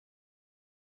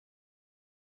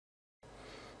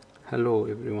Hello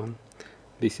everyone,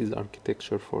 this is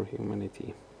Architecture for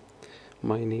Humanity.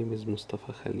 My name is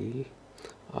Mustafa Khalil.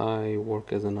 I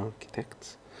work as an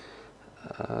architect.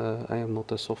 I am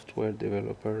not a software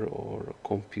developer or a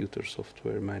computer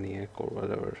software maniac or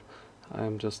whatever. I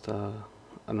am just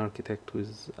an architect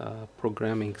with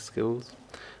programming skills.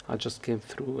 I just came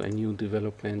through a new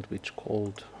development which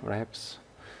called RAAPS.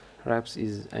 RAAPS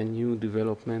is a new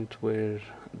development where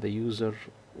the user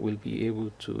will be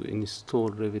able to install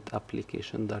Revit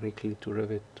application directly to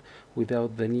Revit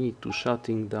without the need to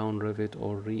shutting down Revit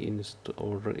or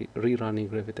rerunning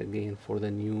Revit again for the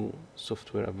new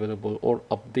software available or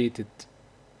updated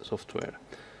software.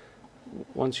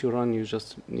 Once you run, you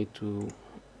just need to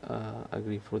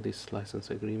agree for this license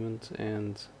agreement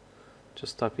and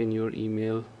just type in your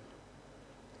email,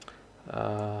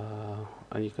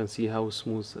 and you can see how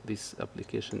smooth this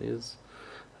application is.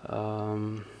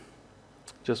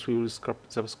 Just we will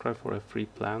subscribe for a free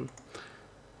plan,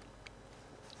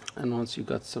 and once you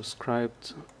got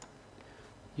subscribed,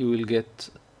 you will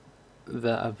get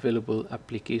the available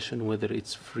application, whether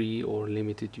it's free or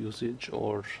limited usage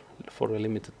or for a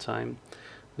limited time.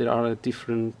 There are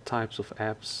different types of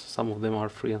apps. Some of them are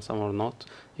free and some are not.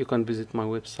 You can visit my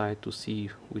website to see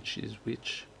which is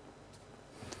which.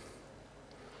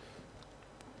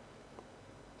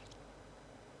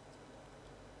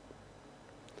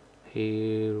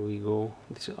 Here we go.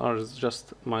 These are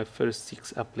just my first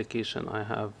 6 applications I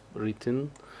have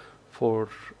written for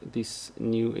this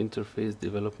new interface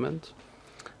development.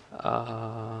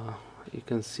 You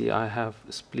can see I have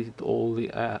split all the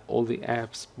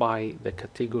apps by the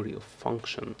category of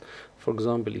function. For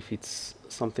example, if it's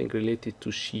something related to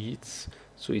sheets,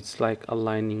 so it's like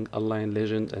align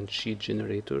legend and sheet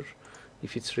generator.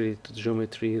 If it's related to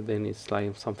geometry, then it's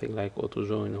like something like auto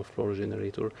join or floor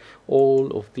generator.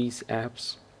 All of these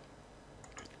apps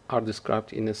are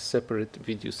described in a separate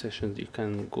video session. You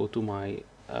can go to my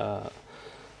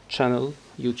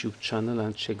YouTube channel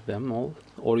and check them all,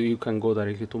 or you can go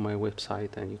directly to my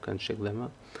website and you can check them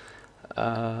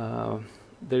out.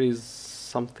 There is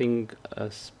something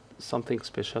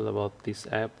special about this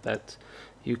app, that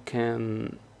you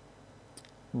can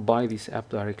buy this app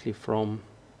directly from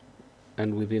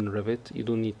and within Revit. You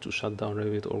don't need to shut down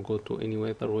Revit or go to any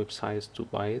other websites to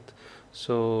buy it.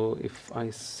 So if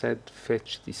I said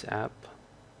fetch this app,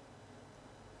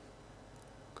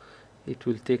 it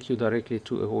will take you directly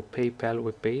to a PayPal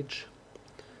web page,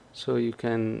 so you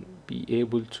can be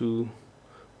able to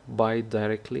buy it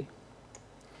directly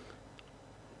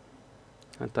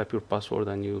and type your password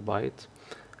and you buy it.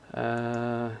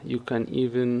 You can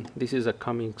even, this is a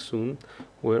coming soon,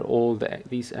 where all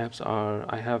these apps are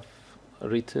I have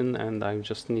written, and I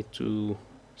just need to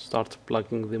start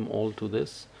plugging them all to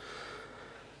this.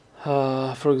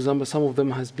 For example, some of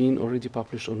them has been already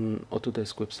published on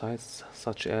Autodesk websites,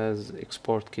 such as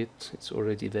Export Kit. It's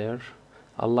already there.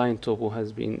 Align Topo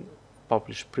has been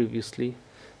published previously,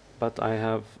 but I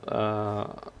have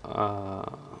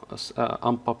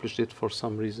unpublished it for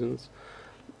some reasons.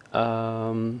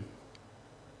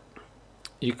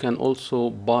 You can also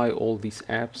buy all these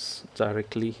apps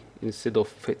directly instead of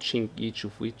fetching each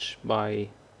of which by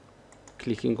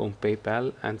clicking on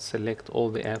PayPal and select all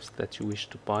the apps that you wish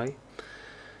to buy.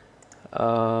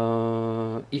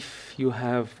 If you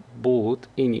have bought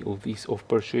any of these or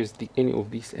purchased any of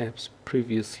these apps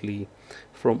previously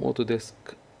from Autodesk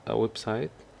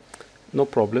website, no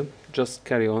problem, just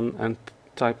carry on and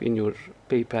type in your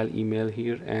PayPal email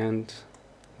here and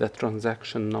the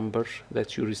transaction number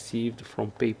that you received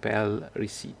from PayPal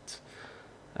receipt,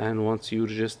 and once you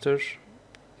register,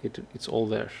 it's all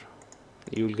there.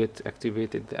 You will get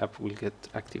activated, the app will get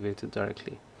activated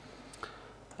directly.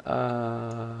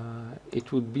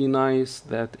 It would be nice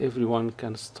that everyone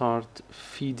can start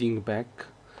feeding back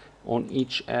on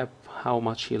each app how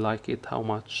much he like it, how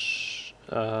much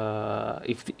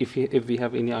if they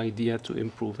have any idea to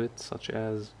improve it, such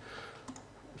as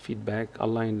feedback,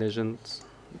 align legends.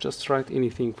 Just write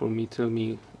anything for me, tell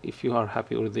me if you are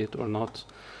happy with it or not,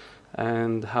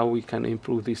 and how we can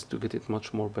improve this to get it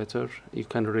much more better. You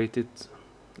can rate it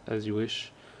as you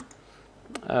wish.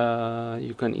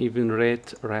 You can even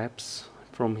rate RAAPS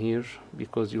from here,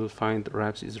 because you will find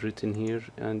RAAPS is written here,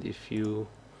 and if you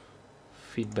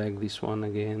feedback this one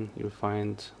again, you'll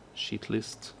find sheet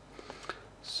list.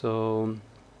 So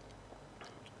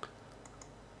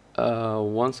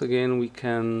once again, we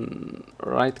can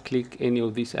right click any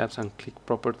of these apps and click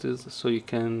properties, so you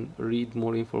can read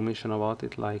more information about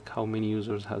it, like how many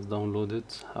users has downloaded,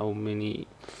 how many,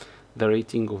 the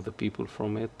rating of the people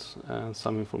from it, and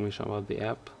some information about the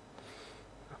app.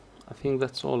 I think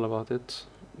that's all about it.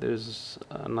 there's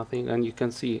nothing, and you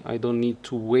can see I don't need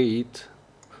to wait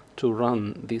to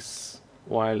run this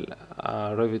while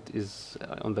Revit is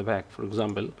on the back. For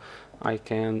example, I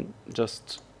can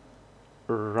just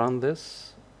run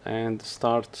this and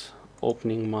start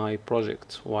opening my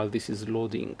project while this is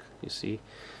loading, you see.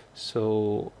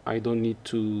 So I don't need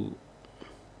to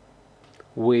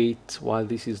wait while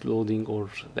this is loading or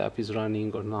the app is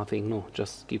running or nothing. No,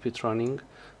 just keep it running.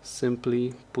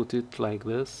 Simply put it like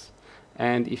this.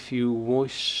 And if you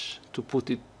wish to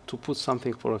put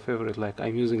something for a favorite, like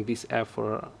I'm using this app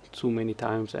for too many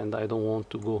times and I don't want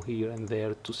to go here and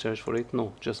there to search for it,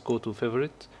 no, just go to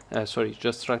favorite,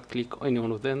 just right click any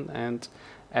one of them and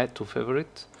add to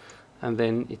favorite, and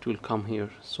then it will come here.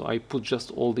 So I put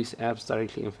just all these apps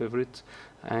directly in favorite,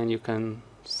 and you can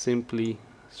simply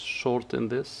shorten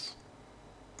this,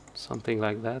 something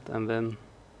like that, and then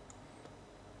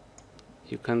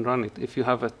you can run it. If you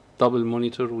have a double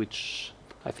monitor, which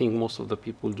I think most of the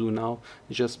people do now,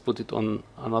 you just put it on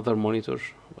another monitor.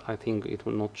 I think it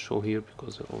will not show here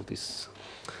because of this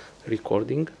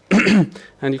recording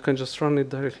and you can just run it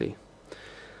directly.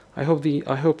 I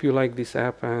hope you like this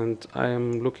app, and I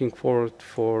am looking forward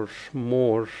for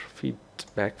more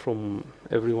feedback from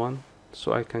everyone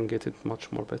so I can get it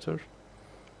much more better.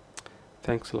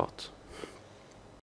 Thanks a lot.